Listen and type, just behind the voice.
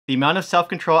The amount of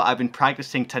self-control I've been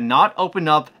practicing to not open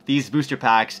up these booster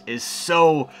packs is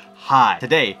so high.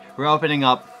 Today, we're opening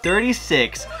up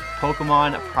 36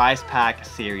 Pokemon Prize Pack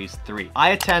Series 3.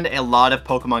 I attend a lot of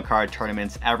Pokemon card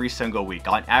tournaments every single week.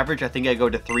 On average, I think I go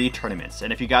to 3 tournaments.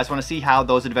 And if you guys want to see how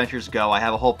those adventures go, I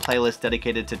have a whole playlist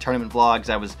dedicated to tournament vlogs.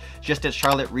 I was just at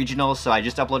Charlotte Regional, so I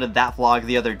just uploaded that vlog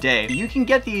the other day. You can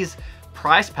get these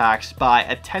prize packs by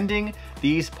attending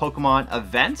these Pokemon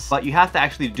events, but you have to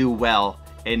actually do well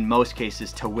in most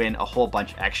cases to win a whole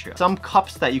bunch extra. Some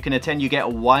cups that you can attend, you get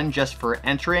 1 just for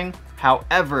entering.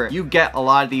 However, you get a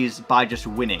lot of these by just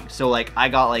winning. So like I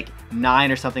got like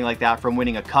 9 or something like that from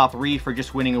winning a cup, 3 for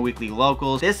just winning a weekly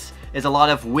locals. This is a lot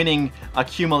of winning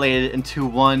accumulated into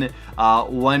one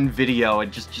video,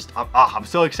 and I'm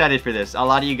so excited for this. A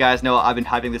lot of you guys know I've been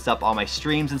hyping this up on my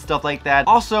streams and stuff like that.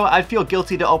 Also, I feel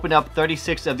guilty to open up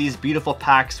 36 of these beautiful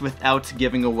packs without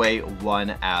giving away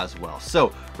 1 as well.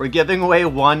 So we're giving away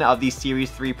 1 of these Series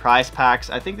 3 prize packs.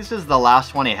 I think this is the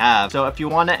last one I have. So if you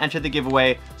want to enter the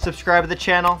giveaway, subscribe to the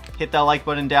channel, hit that like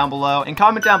button down below, and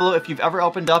comment down below if you've ever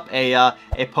opened up a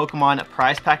Pokemon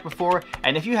prize pack before,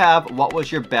 and if you have, what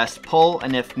was your best pull,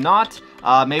 and if not,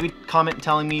 maybe comment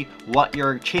telling me what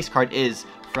your chase card is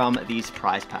from these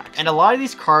prize packs. And a lot of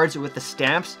these cards with the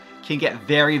stamps can get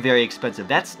very, very expensive.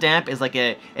 That stamp is like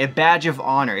a badge of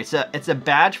honor. It's a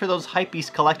badge for those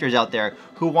hypebeast collectors out there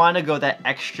who want to go that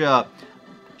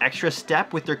extra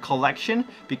step with their collection,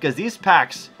 because these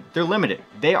packs, they're limited.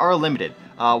 They are limited.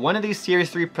 One of these Series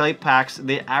 3 play packs,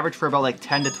 they average for about like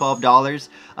 $10 to $12.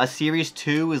 A Series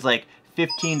 2 is like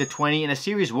 15 to 20, and a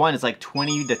Series 1 is like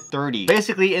 20 to 30.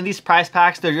 Basically, in these prize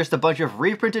packs, they're just a bunch of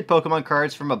reprinted Pokemon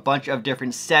cards from a bunch of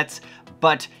different sets,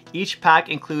 but each pack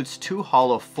includes 2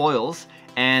 holo foils.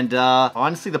 And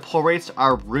honestly, the pull rates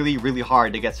are really, really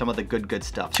hard to get some of the good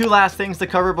stuff. 2 last things to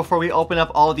cover before we open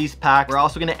up all of these packs. We're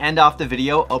also going to end off the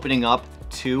video opening up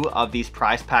 2 of these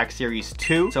prize pack series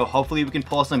 2. So hopefully we can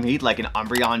pull some heat, like an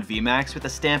Umbreon VMAX with a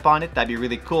stamp on it. That'd be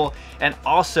really cool. And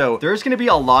also, there's going to be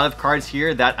a lot of cards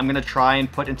here that I'm going to try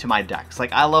and put into my decks.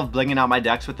 Like, I love blinging out my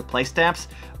decks with the play stamps,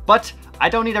 but I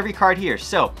don't need every card here.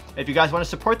 So if you guys want to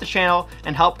support the channel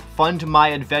and help fund my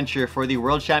adventure for the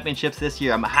World Championships this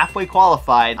year, I'm halfway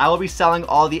qualified. I will be selling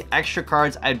all the extra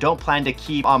cards I don't plan to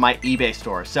keep on my eBay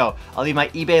store. So I'll leave my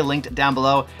eBay linked down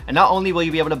below. And not only will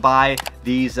you be able to buy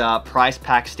these prize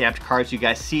pack stamped cards you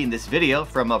guys see in this video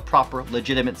from a proper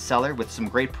legitimate seller with some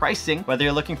great pricing, whether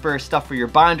you're looking for stuff for your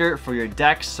binder, for your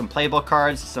decks, some playable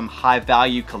cards, some high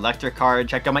value collector cards,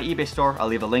 check out my eBay store. I'll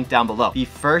leave a link down below. The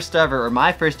first ever, or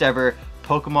my first ever,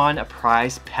 Pokemon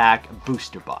Prize Pack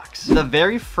Booster Box. The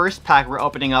very first pack we're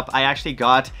opening up, I actually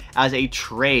got as a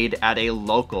trade at a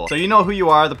local. So you know who you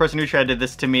are, the person who traded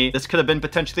this to me. This could have been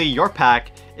potentially your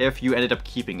pack if you ended up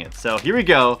keeping it. So here we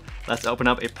go. Let's open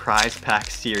up a Prize Pack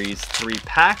Series 3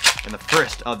 pack and the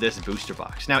first of this booster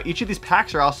box. Now, each of these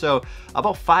packs are also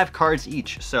about 5 cards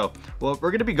each. So, well,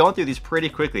 we're gonna be going through these pretty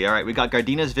quickly. All right, we got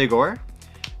Gardenia's Vigor,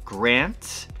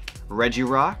 Grant,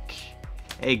 Regirock,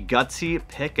 a Gutsy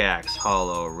Pickaxe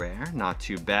holo rare, not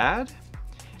too bad,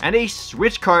 and a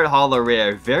Switch Card holo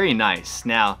rare, very nice.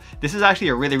 Now, this is actually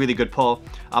a really, really good pull.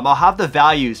 I'll have the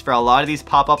values for a lot of these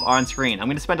pop up on screen. I'm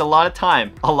gonna spend a lot of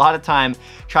time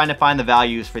trying to find the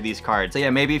values for these cards. So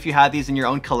yeah, maybe if you have these in your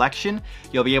own collection,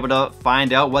 you'll be able to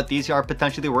find out what these are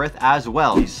potentially worth as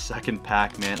well. The second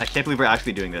pack, man, I can't believe we're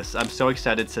actually doing this. I'm so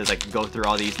excited to like go through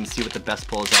all these and see what the best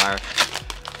pulls are.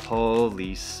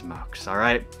 Holy smokes. All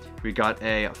right. We got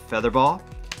a Featherball,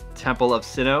 Temple of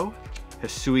Sinnoh,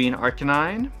 Hisuian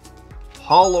Arcanine,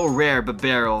 holo rare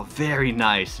Babero, very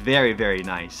nice, very, very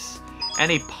nice.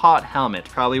 And a Pot Helmet,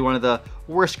 probably one of the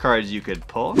worst cards you could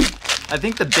pull. I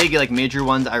think the big like major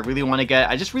ones I really want to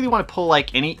get, I just really want to pull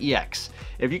like any EX.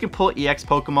 If you can pull EX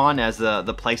Pokemon as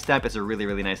the play stamp, it's a really,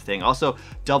 really nice thing. Also,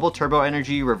 double Turbo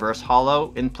Energy Reverse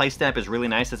Holo in play stamp is really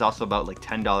nice. It's also about like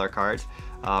 $10 cards.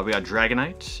 We got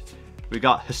Dragonite. We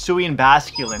got Hisuian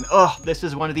Basculin. Oh, this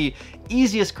is one of the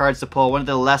easiest cards to pull, one of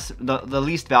the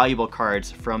least valuable cards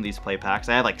from these play packs.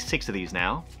 I have like 6 of these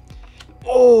now.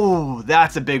 Oh,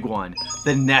 that's a big one.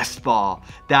 The Nest Ball.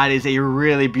 That is a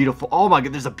really beautiful. Oh my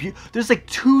god, there's like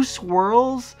 2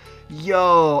 swirls.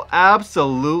 Yo,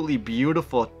 absolutely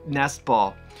beautiful Nest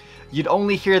Ball. You'd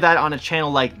only hear that on a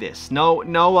channel like this. No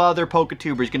other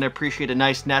PokeTuber is gonna appreciate a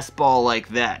nice Nest Ball like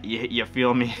that. You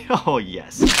feel me? Oh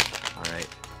yes. All right.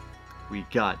 We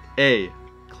got a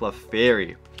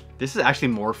Clefairy. This is actually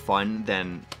more fun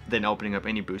than opening up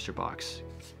any booster box.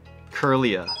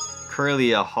 Curlia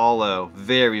holo,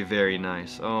 very, very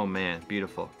nice. Oh man,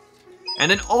 beautiful.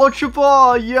 And an Ultra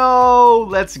Ball, yo,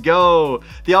 let's go.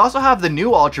 They also have the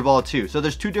new Ultra Ball too. So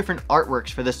there's 2 different artworks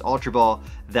for this Ultra Ball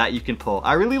that you can pull.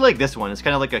 I really like this one. It's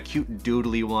kind of like a cute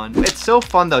doodly one. It's so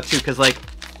fun though too, because like,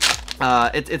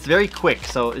 it's very quick.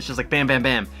 So it's just like bam, bam,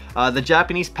 bam. The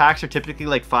Japanese packs are typically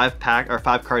like 5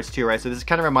 cards too, right? So this is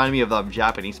kind of reminding me of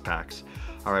Japanese packs.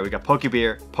 All right, we got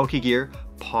Pokegear,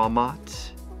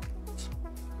 Palmot,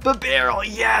 Babarrel,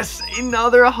 yes,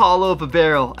 another holo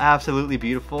Babarrel, absolutely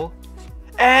beautiful.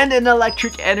 And an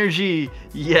electric energy,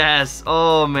 yes.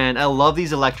 Oh man, I love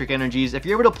these electric energies. If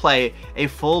you're able to play a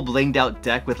full blinged out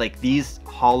deck with like these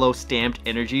holo stamped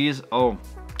energies, oh,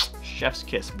 chef's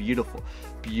kiss, beautiful,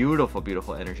 beautiful,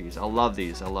 beautiful energies. I love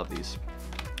these, I love these.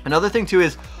 Another thing too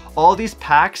is all these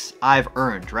packs I've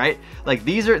earned, right? Like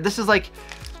this is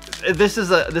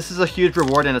a huge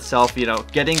reward in itself, you know,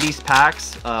 getting these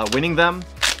packs, winning them,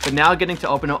 but now getting to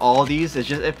open up all these is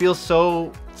just, it feels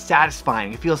so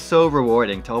satisfying. It feels so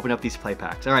rewarding to open up these play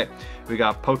packs. All right, we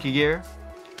got Pokegear,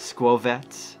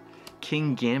 Squovet,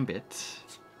 King Gambit.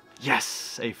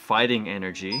 Yes, a fighting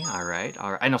energy. All right,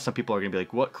 all right. I know some people are gonna be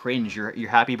like, what cringe, you're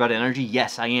happy about energy?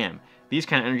 Yes, I am. These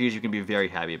kind of energies you can be very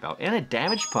happy about. And a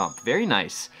damage pump, very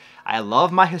nice. I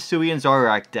love my Hisuian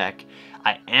Zoroark deck.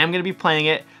 I am gonna be playing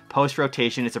it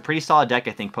post-rotation. It's a pretty solid deck,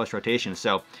 I think, post-rotation.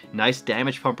 So nice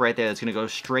damage pump right there that's gonna go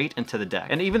straight into the deck.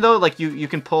 And even though like you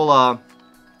can pull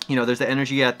you know, there's the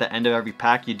energy at the end of every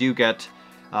pack, you do get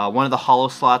one of the holo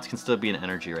slots can still be an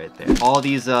energy right there. All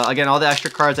these, again, all the extra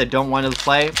cards I don't want to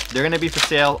play, they're gonna be for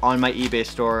sale on my eBay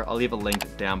store. I'll leave a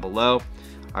link down below.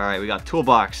 All right, we got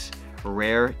Toolbox,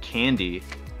 Rare Candy,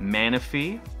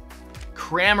 Manaphy,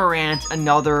 Cramorant,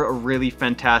 another really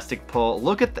fantastic pull.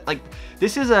 Look at like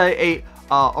this is a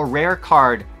rare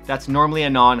card that's normally a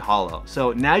non-holo.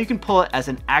 So now you can pull it as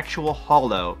an actual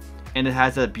holo, and it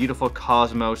has a beautiful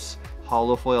Cosmos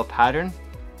holo foil pattern.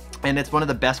 And it's one of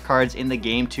the best cards in the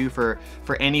game too for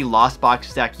any Lost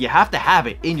Box deck. You have to have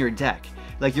it in your deck.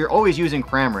 Like you're always using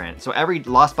Cramorant. So every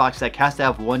Lost Box deck has to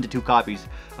have 1 to 2 copies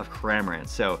of Cramorant.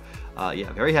 So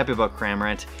yeah, very happy about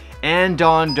Cramorant. And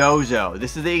Dondozo.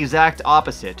 This is the exact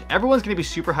opposite. Everyone's gonna be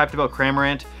super hyped about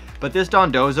Cramorant, but this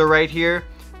Dondozo right here,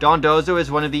 Dondozo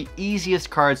is one of the easiest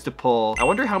cards to pull. I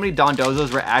wonder how many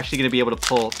Dondozos we're actually gonna be able to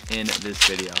pull in this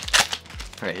video.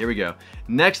 All right, here we go.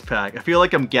 Next pack. I feel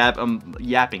like I'm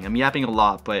yapping a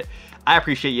lot, but I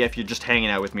appreciate you if you're just hanging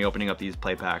out with me opening up these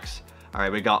play packs. All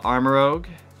right, we got Armorogue.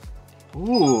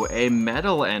 Ooh, a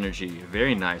metal energy.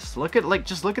 Very nice. Look at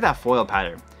just look at that foil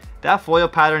pattern. That foil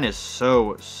pattern is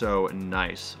so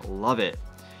nice. Love it.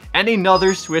 And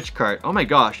another switch card. Oh my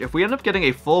gosh, if we end up getting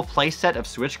a full play set of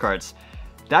switch cards,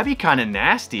 that'd be kind of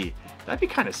nasty. That'd be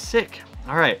kind of sick.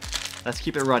 All right, let's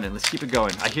keep it running. Let's keep it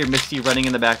going. I hear Misty running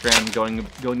in the background, going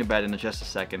to bed in just a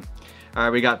second. All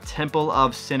right, we got Temple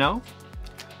of Sinnoh,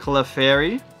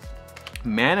 Clefairy,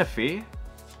 Manaphy,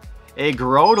 a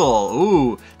Grotle.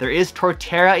 Ooh, there is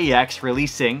Torterra EX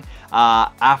releasing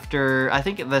after, I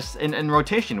think this in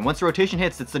rotation. Once the rotation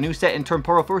hits, it's the new set in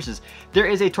Temporal Forces. There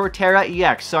is a Torterra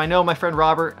EX. So I know my friend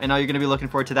Robert, I know you're going to be looking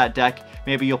forward to that deck.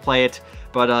 Maybe you'll play it.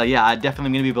 But yeah, I'm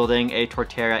definitely going to be building a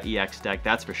Torterra EX deck,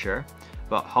 that's for sure.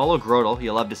 But Holo Grotle,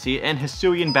 you'll love to see it. And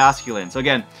Hisuian Basculin. So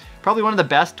again, probably one of the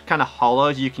best kind of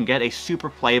holos you can get. A super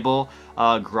playable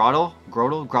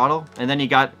Grotle. And then you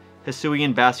got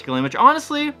Hisuian Basculin, which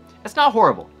honestly, it's not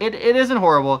horrible. It isn't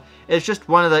horrible. It's just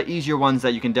one of the easier ones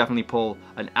that you can definitely pull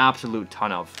an absolute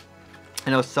ton of. I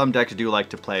know some decks do like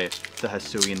to play the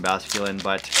Hisuian Basculin,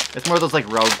 but it's more of those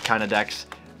like rogue kind of decks.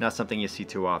 Not something you see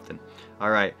too often.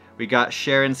 All right, we got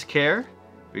Sharon's Care.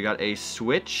 We got a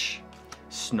Switch,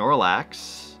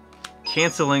 Snorlax,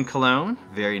 Canceling Cologne.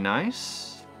 Very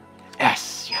nice.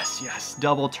 Yes.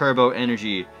 Double Turbo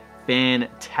Energy.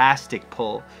 Fantastic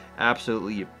pull.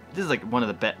 Absolutely. This is like one of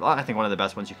the best, well, I think one of the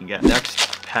best ones you can get.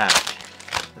 Next pack.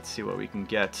 Let's see what we can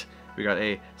get. We got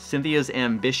a Cynthia's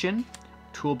Ambition,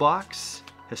 Toolbox,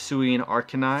 Hisuian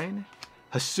Arcanine,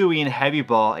 Hisuian Heavy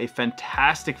Ball, a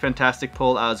fantastic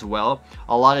pull as well.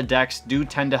 A lot of decks do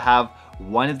tend to have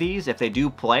one of these if they do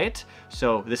play it.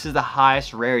 So this is the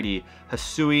highest rarity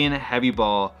Hisuian Heavy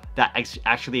Ball that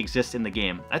actually exists in the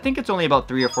game. I think it's only about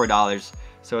 $3 or $4,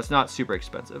 so it's not super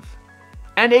expensive.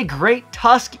 And a Great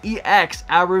Tusk EX,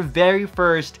 our very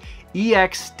first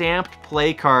EX stamped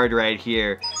play card right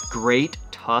here. Great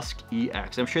Tusk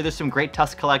EX. I'm sure there's some Great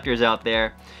Tusk collectors out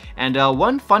there. And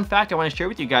one fun fact I want to share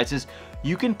with you guys is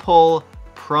you can pull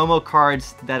promo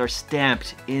cards that are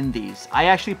stamped in these. I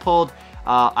actually pulled,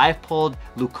 I've pulled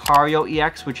Lucario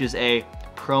EX, which is a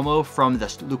promo from the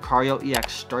Lucario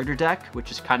EX starter deck,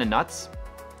 which is kind of nuts.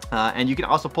 And you can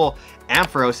also pull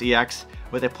Ampharos EX,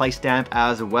 with a play stamp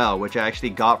as well, which I actually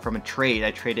got from a trade.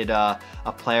 I traded a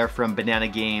player from Banana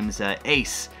Games,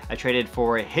 Ace. I traded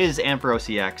for his Ampharos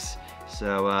EX.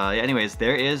 So anyways,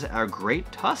 there is our Great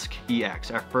Tusk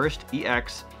EX, our first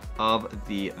EX of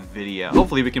the video.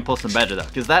 Hopefully we can pull some better though,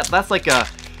 because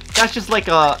that's just like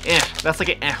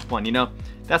an one, you know?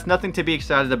 That's nothing to be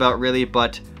excited about really,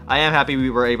 but I am happy we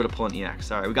were able to pull an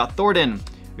EX. All right, we got Thornton,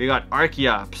 we got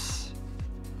Archeops,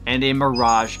 and a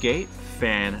Mirage Gate.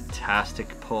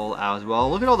 Fantastic pull as well.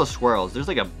 Look at all the swirls. There's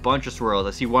like a bunch of swirls.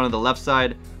 I see one on the left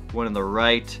side, one on the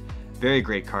right. Very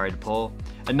great card pull.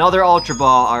 Another Ultra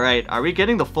Ball. All right, are we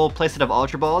getting the full playset of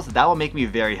Ultra Balls? That will make me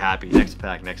very happy. Next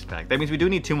pack, next pack. That means we do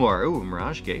need 2 more. Ooh,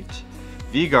 Mirage Gate.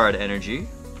 V-Guard Energy.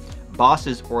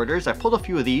 Boss's Orders. I pulled a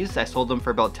few of these. I sold them for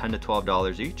about $10 to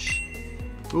 $12 each.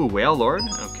 Ooh, Whale Lord.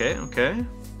 Okay, okay.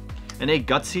 And a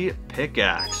Gutsy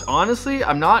Pickaxe. Honestly,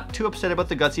 I'm not too upset about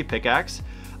the Gutsy Pickaxe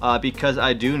because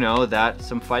I do know that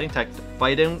some fighting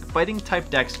type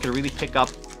decks could really pick up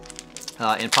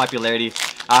in popularity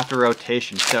after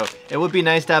rotation. So it would be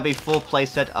nice to have a full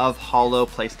playset of holo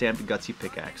play stamped Gutsy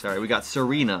Pickaxe. All right, we got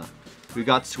Serena. We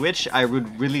got Switch. I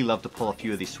would really love to pull a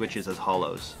few of these Switches as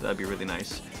holos. That'd be really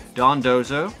nice. Don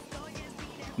Dozo.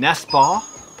 Nest Ball.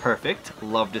 Perfect.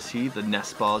 Love to see the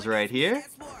Nest Balls right here.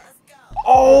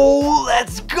 Oh,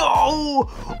 let's go!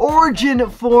 Origin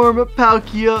Form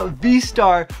Palkia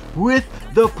V-Star with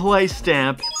the play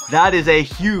stamp. That is a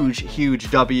huge,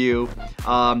 huge W.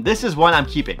 This is one I'm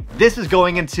keeping. This is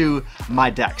going into my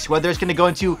decks. Whether it's going to go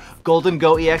into Golden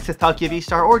Go EX with Palkia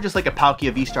V-Star or just like a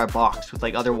Palkia V-Star box with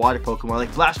like other water Pokemon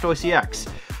like Blastoise EX.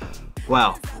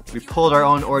 Wow, we pulled our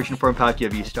own Origin Form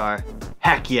Palkia V-Star.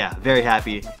 Heck yeah, very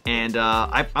happy. And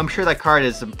I'm sure that card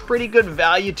has some pretty good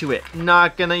value to it.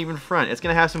 Not gonna even front. It's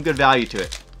gonna have some good value to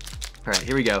it. All right,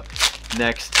 here we go.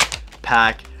 Next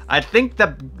pack. I think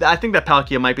that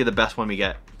Palkia might be the best one we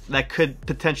get. That could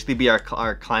potentially be our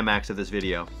climax of this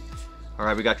video. All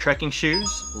right, we got trekking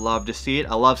shoes. Love to see it.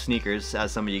 I love sneakers,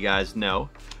 as some of you guys know.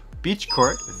 Beach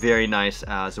Court, very nice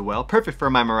as well. Perfect for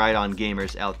my Miraidon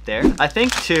gamers out there. I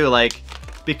think too, like,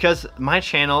 because my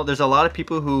channel, there's a lot of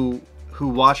people who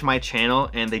watch my channel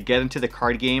and they get into the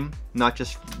card game, not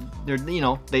just, you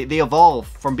know, they evolve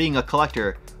from being a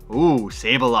collector. Ooh,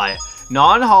 Sableye.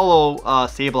 Non-holo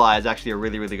Sableye is actually a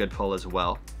really, really good pull as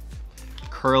well.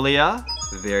 Curlia,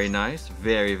 very nice.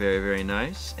 Very, very, very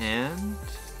nice. And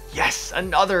yes,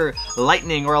 another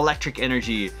lightning or electric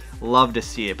energy. Love to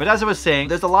see it. But as I was saying,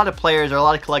 there's a lot of players or a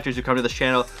lot of collectors who come to this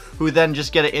channel who then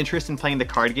just get an interest in playing the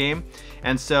card game.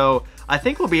 And so I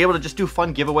think we'll be able to just do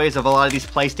fun giveaways of a lot of these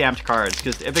play stamped cards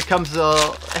because it becomes,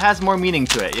 it has more meaning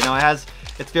to it. You know,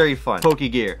 it's very fun.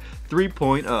 Pokegear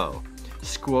 3.0.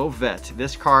 Squo Vet.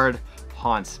 This card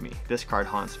haunts me. This card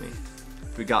haunts me.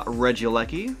 We got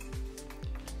Regieleki.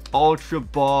 Ultra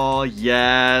Ball,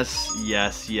 yes,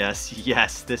 yes, yes,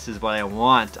 yes. This is what I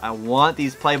want. I want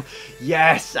these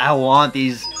yes, I want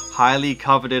these highly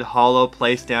coveted holo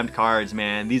play stamped cards,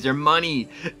 man. These are money.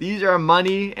 These are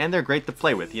money, and they're great to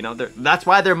play with. You know, that's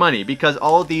why they're money, because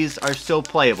all of these are so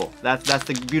playable. That's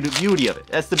the beauty of it.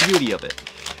 That's the beauty of it.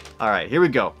 All right, here we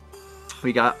go.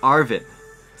 We got Arvin.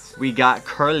 We got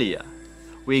Curlia.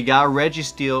 We got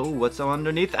Registeel. Ooh, what's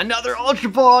underneath? Another Ultra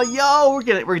Ball. Yo,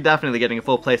 we're definitely getting a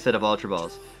full playset of Ultra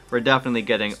Balls. We're definitely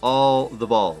getting all the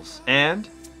balls. And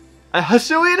a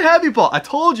Hisuian Heavy Ball. I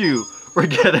told you we're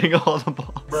getting all the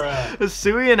balls. Bruh.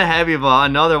 Hisuian Heavy Ball,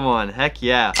 another one. Heck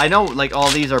yeah. I know like all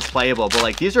these are playable, but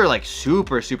like these are like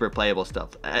super, super playable stuff.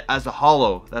 As a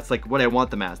holo, that's like what I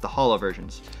want them as, the holo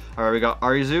versions. All right, we got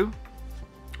Arizu.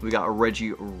 We got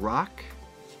Regirock.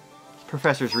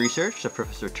 Professor's Research, the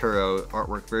Professor Turo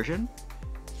artwork version,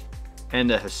 and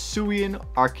a Hisuian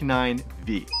Arcanine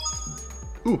V.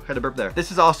 Ooh, had a burp there. This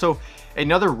is also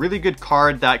another really good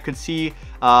card that could see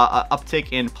an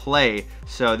uptick in play.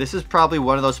 So this is probably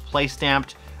one of those play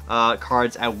stamped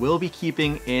cards I will be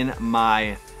keeping in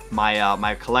my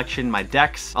collection, my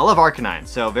decks. I love Arcanine,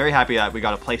 so very happy that we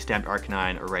got a play stamped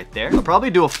Arcanine right there. I'll probably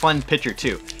do a fun picture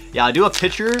too. Yeah, I'll do a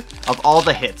picture of all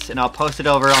the hits and I'll post it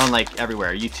over on like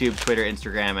everywhere, YouTube, Twitter,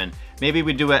 Instagram, and maybe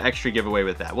we do an extra giveaway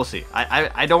with that. We'll see.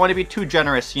 I don't want to be too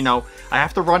generous, you know. I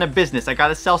have to run a business. I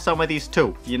gotta sell some of these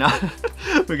too, you know.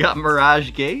 We got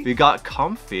Mirage Gate. We got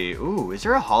Comfy. Ooh, is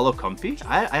there a holo Comfy?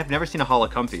 I have never seen a holo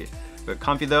Comfy. But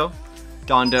Comfy though,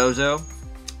 Dondozo.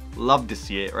 Love to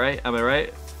see it, right? Am I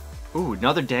right? Ooh,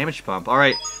 another damage pump. All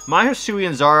right, my Hisuian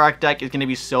Zoroark deck is gonna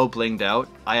be so blinged out.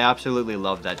 I absolutely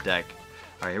love that deck.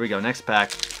 All right, here we go, next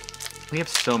pack. We have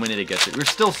so many to get through. There's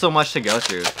still so much to go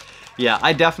through. Yeah,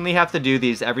 I definitely have to do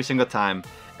these every single time.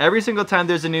 Every single time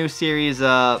there's a new series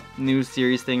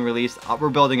thing released, we're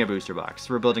building a booster box.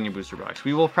 We're building a booster box.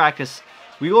 We will practice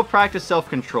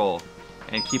self-control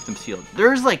and keep them sealed.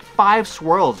 There's like 5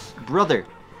 swirls, brother.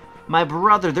 My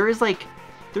brother, there's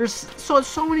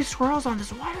so many swirls on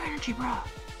this water energy, bro.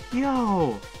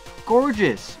 Yo,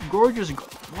 gorgeous, gorgeous,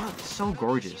 wow, so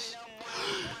gorgeous.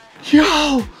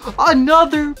 Yo,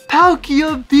 another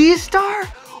Palkia V-Star?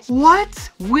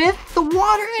 What? With the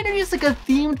water energy? It's like a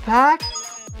themed pack?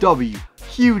 W,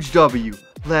 huge W.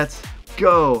 Let's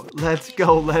go, let's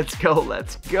go, let's go,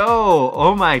 let's go.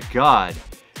 Oh my god.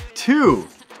 Two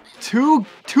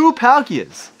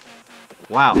Palkias.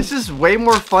 Wow. This is way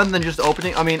more fun than just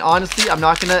opening. I mean, honestly, I'm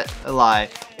not gonna lie.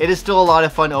 It is still a lot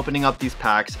of fun opening up these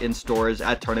packs in stores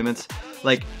at tournaments.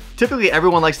 Like, typically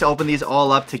everyone likes to open these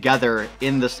all up together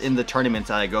in the tournaments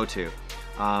that I go to.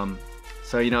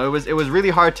 So, you know, it was really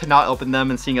hard to not open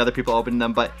them and seeing other people open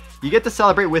them, but you get to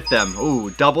celebrate with them.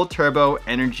 Ooh, double turbo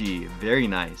energy. Very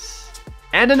nice.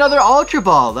 And another Ultra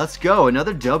Ball. Let's go.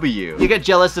 Another W. You get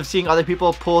jealous of seeing other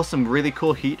people pull some really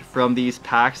cool heat from these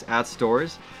packs at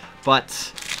stores, but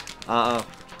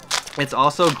it's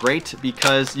also great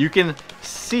because you can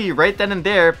see right then and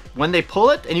there when they pull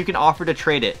it, and you can offer to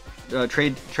trade it.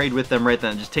 Trade with them right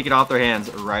then. Just take it off their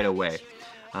hands right away.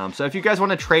 So if you guys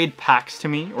want to trade packs to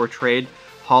me or trade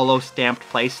holo stamped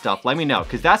play stuff, let me know,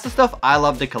 because that's the stuff I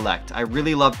love to collect. I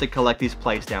really love to collect these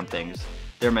play stamp things.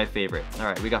 They're my favorite. All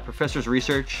right, we got Professor's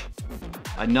Research,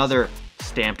 another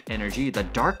stamped energy, the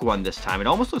dark one this time. It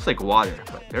almost looks like water,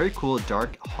 but very cool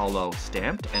dark holo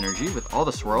stamped energy with all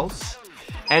the swirls.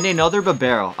 And another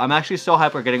Babero. I'm actually so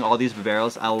hyped we're getting all these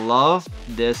Baberos. I love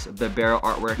this Babero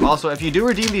artwork. Also, if you do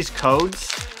redeem these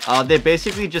codes, they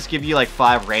basically just give you like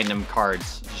 5 random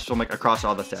cards just from like across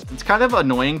all the sets. It's kind of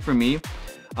annoying for me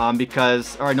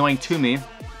annoying to me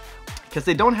because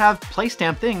they don't have play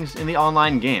stamp things in the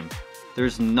online game.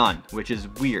 There's none, which is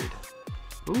weird.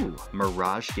 Ooh,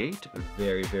 Mirage Gate,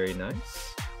 very, very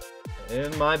nice.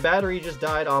 And my battery just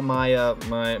died on my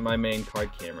my main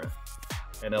card camera.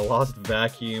 And I lost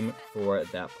vacuum for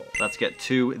that pull. Let's get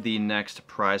to the next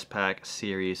prize pack,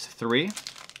 Series 3.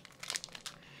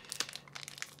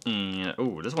 And,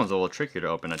 ooh, this one's a little trickier to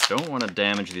open. I don't want to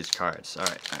damage these cards. All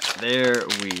right, there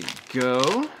we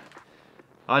go.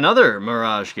 Another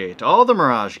Mirage Gate. All the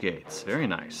Mirage Gates. Very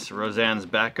nice. Roseanne's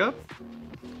Backup.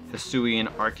 Hisuian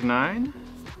Arcanine.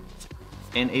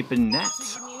 And a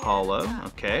Banette Holo.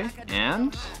 Okay,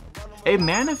 and a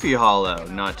Manaphy Holo,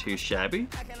 not too shabby.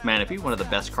 Manaphy, one of the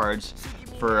best cards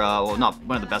for, well, not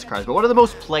one of the best cards, but one of the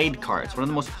most played cards, one of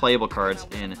the most playable cards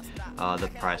in the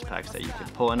prize packs that you can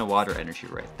pull, in a water energy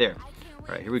right there. All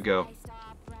right, here we go.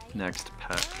 Next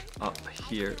pack up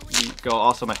here we go.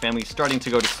 Also, my family's starting to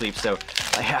go to sleep, so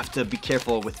I have to be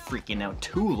careful with freaking out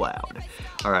too loud.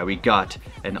 All right, we got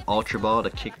an Ultra Ball to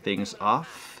kick things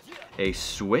off, a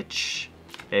Switch,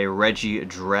 a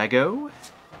Regidrago,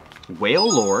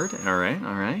 Whale Lord, all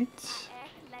right.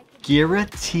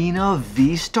 Giratina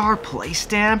V-Star play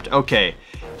stamped? Okay,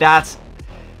 that's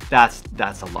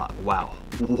a lot. Wow,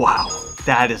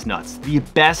 that is nuts. The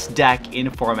best deck in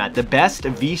format, the best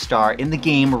V-Star in the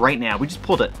game right now. We just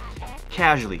pulled it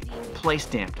casually, play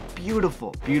stamped,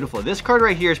 beautiful, beautiful. This card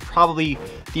right here is probably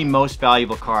the most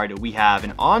valuable card we have,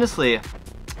 and honestly,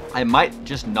 I might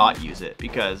just not use it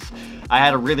because I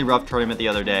had a really rough tournament the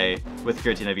other day with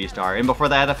Giratina V-Star, and before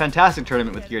that I had a fantastic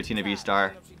tournament with Giratina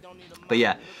V-Star. But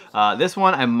yeah, this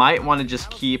one I might want to just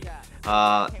keep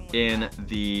in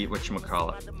the,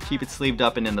 whatchamacallit, keep it sleeved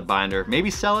up and in the binder.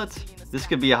 Maybe sell it. This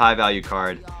could be a high value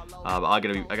card. But I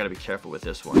gotta be careful with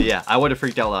this one. But yeah, I would have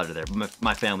freaked out louder there, but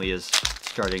my family is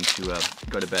starting to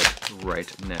go to bed right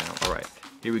now. All right,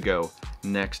 here we go.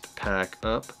 Next pack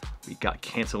up, we got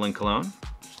Canceling Cologne,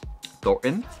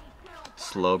 Thornton,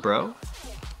 Slowbro,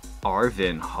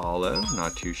 Arvin Holo,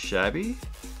 not too shabby,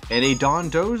 and a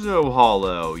Dondozo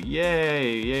Holo.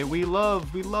 Yay, we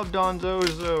love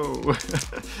Dondozo.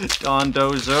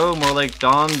 Dondozo, more like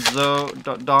Dondoz.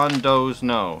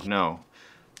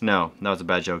 No, that was a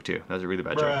bad joke too. That was a really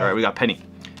bad joke. All right, we got Penny,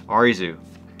 Arizu,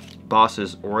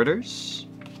 Boss's Orders,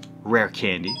 Rare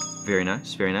Candy, very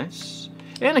nice,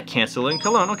 and a Canceling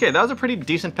Cologne. Okay, that was a pretty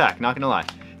decent pack, not gonna lie.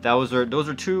 Those are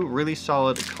 2 really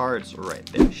solid cards right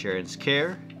there. Sharon's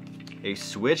Care, a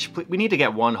Switch. We need to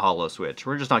get 1 holo Switch.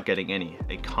 We're just not getting any.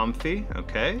 A Comfy,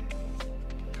 okay.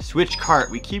 Switch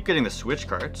Cart. We keep getting the Switch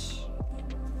Carts.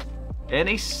 And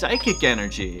a Psychic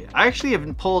Energy. I actually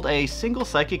haven't pulled a single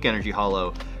Psychic Energy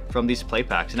holo from these play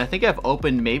packs, and I think I've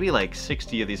opened maybe like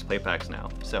 60 of these play packs now.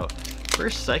 So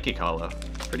first Psychic holo.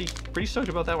 Pretty stoked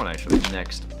about that one actually.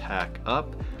 Next pack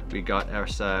up, we got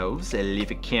ourselves a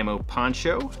Leaf Camo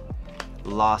Poncho,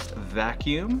 Lost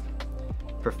Vacuum,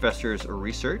 Professor's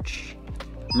Research,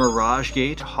 Mirage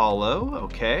Gate Hollow,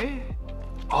 okay.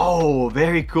 Oh,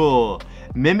 very cool.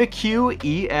 Mimikyu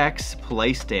EX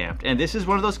Play Stamped. And this is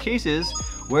one of those cases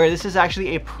where this is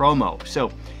actually a promo.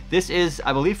 So this is,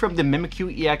 I believe, from the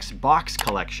Mimikyu EX box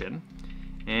collection.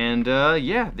 And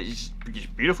yeah, it's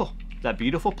beautiful. That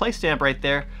beautiful play stamp right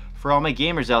there for all my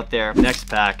gamers out there. Next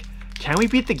pack. Can we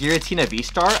beat the Giratina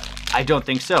V-Star? I don't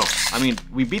think so. I mean,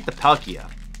 we beat the Palkia,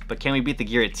 but can we beat the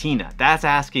Giratina? That's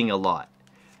asking a lot.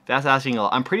 That's asking a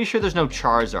lot. I'm pretty sure there's no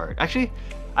Charizard. Actually,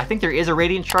 I think there is a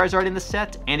Radiant Charizard in the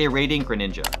set and a Radiant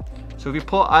Greninja. So if you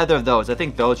pull either of those, I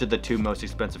think those are the two most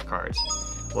expensive cards.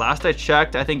 Last I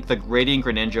checked, I think the Radiant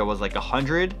Greninja was like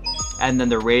 100, and then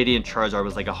the Radiant Charizard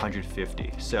was like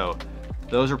 150. So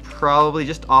those are probably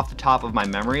just off the top of my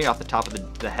memory, off the top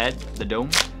of the head, the dome.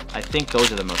 I think those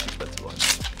are the most expensive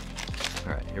ones.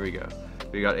 All right, here we go.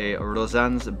 We got a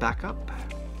Rosan's Backup,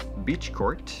 Beach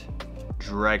Court,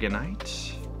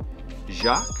 Dragonite,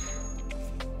 Jacques,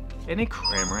 and a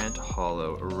Cramorant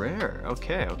Hollow Rare.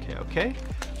 Okay, okay, okay.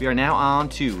 We are now on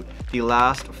to the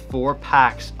last 4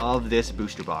 packs of this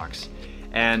booster box.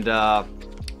 And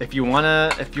if you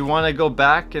wanna go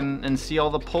back and see all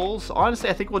the pulls, honestly,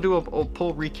 I think we'll do a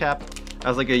pull recap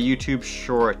as like a YouTube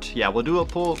short. Yeah, we'll do a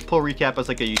pull recap as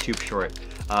like a YouTube short.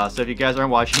 So if you guys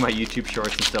aren't watching my YouTube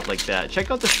shorts and stuff like that,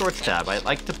 check out the shorts tab. I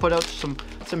like to put out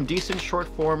some decent short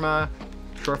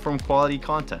form quality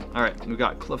content. All right, we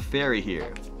got Clefairy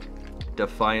here,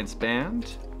 Defiance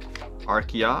Band,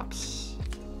 Archeops,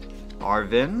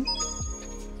 Arvin,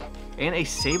 and a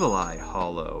Sableye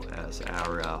Hollow as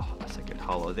our second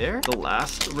hollow there. The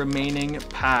last remaining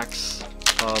packs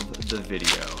of the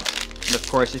video. And of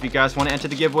course, if you guys want to enter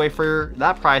the giveaway for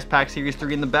that prize pack series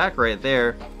 3 in the back right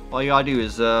there, all you gotta do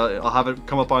is, I'll have it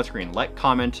come up on screen. Like,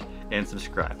 comment, and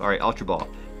subscribe. All right, Ultra Ball,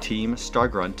 Team Star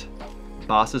Grunt,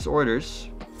 Boss's Orders,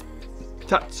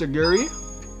 Tatsuguri,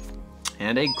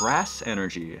 and a Grass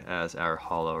Energy as our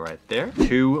hollow right there.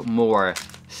 2 more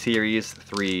Series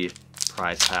 3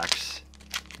 prize packs,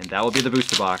 and that will be the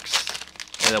booster box.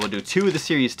 And then we'll do 2 of the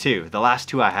Series 2, the last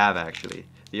 2 I have actually.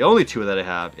 The only 2 that I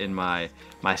have in my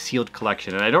sealed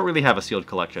collection, and I don't really have a sealed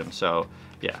collection, so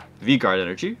yeah. V-Guard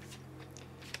Energy,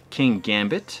 King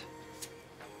Gambit,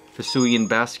 Hisuian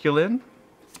Basculin,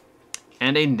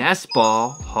 and a Nest Ball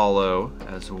Hollow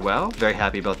as well. Very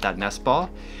happy about that Nest Ball.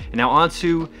 And now on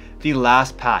to the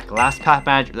last pack. Last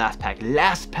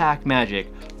pack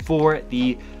magic for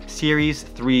the Series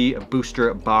 3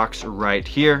 booster box right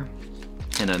here.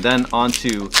 And then on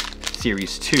to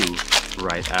Series 2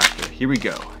 right after. Here we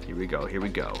go. Here we go. Here we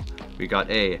go. We got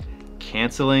a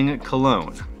Canceling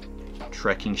Cologne,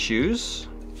 Trekking Shoes,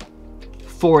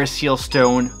 Forest Seal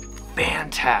Stone,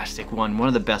 fantastic one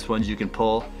of the best ones you can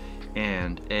pull,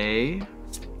 and a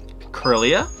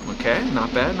Curlia, okay,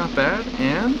 not bad, not bad,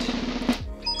 and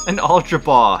an Ultra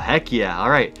Ball, heck yeah. All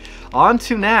right, on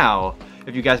to now,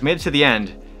 if you guys made it to the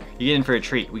end, you're in for a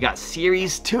treat. We got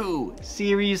Series 2.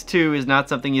 Series 2 is not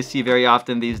something you see very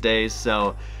often these days,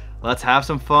 so let's have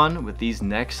some fun with these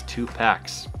next 2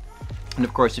 packs. And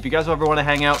of course, if you guys ever want to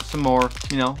hang out some more,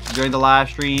 you know, during the live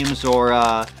streams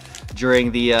or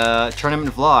during the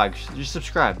tournament vlogs, just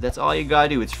subscribe. That's all you gotta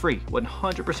do. It's free,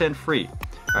 100% free.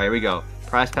 All right, here we go.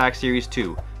 Prize Pack Series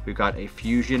 2. We've got a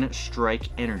Fusion Strike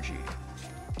Energy,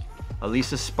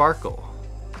 Elisa Sparkle,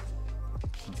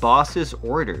 Boss's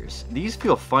Orders. These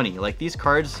feel funny. Like these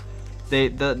cards,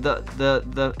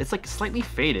 it's like slightly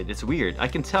faded. It's weird. I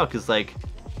can tell because like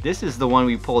this is the one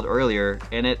we pulled earlier,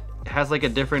 and it has like a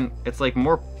different. It's like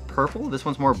more purple. This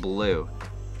one's more blue.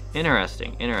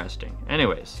 Interesting. Interesting.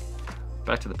 Anyways.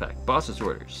 Back to the pack. Boss's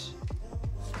Orders.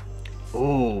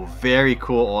 Oh, very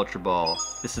cool Ultra Ball.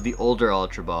 This is the older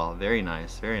Ultra Ball. Very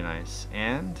nice, very nice.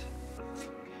 And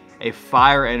a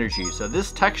Fire Energy. So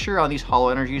this texture on these Hollow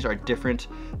Energies are different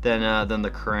than the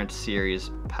current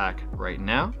series pack right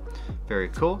now. Very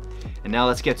cool. And now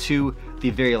let's get to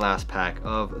the very last pack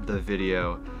of the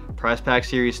video. Prize Pack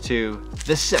Series 2,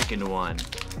 the second one.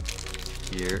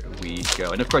 Here we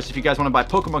go. And of course, if you guys want to buy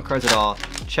Pokemon cards at all,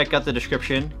 check out the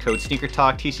description. Code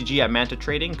SneakerTalk TCG at Manta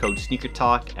Trading. Code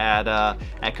SneakerTalk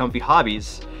at Comfy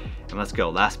Hobbies. And let's go.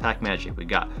 Last pack magic. We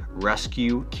got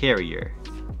Rescue Carrier,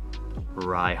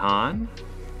 Raihan,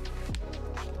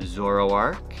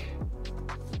 Zoroark,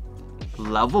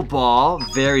 Level Ball.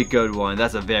 Very good one.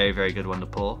 That's a very, very good one to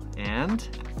pull. And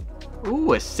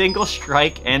ooh, a Single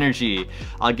Strike Energy.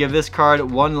 I'll give this card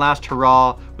one last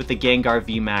hurrah with the Gengar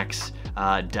VMAX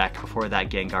deck before that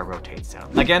Gengar rotates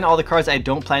down. Again, all the cards I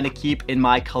don't plan to keep in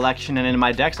my collection and in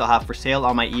my decks I'll have for sale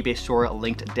on my eBay store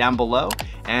linked down below.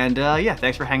 And yeah,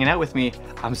 thanks for hanging out with me.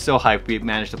 I'm so hyped we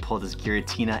managed to pull this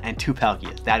Giratina and 2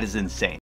 Palkias. That is insane.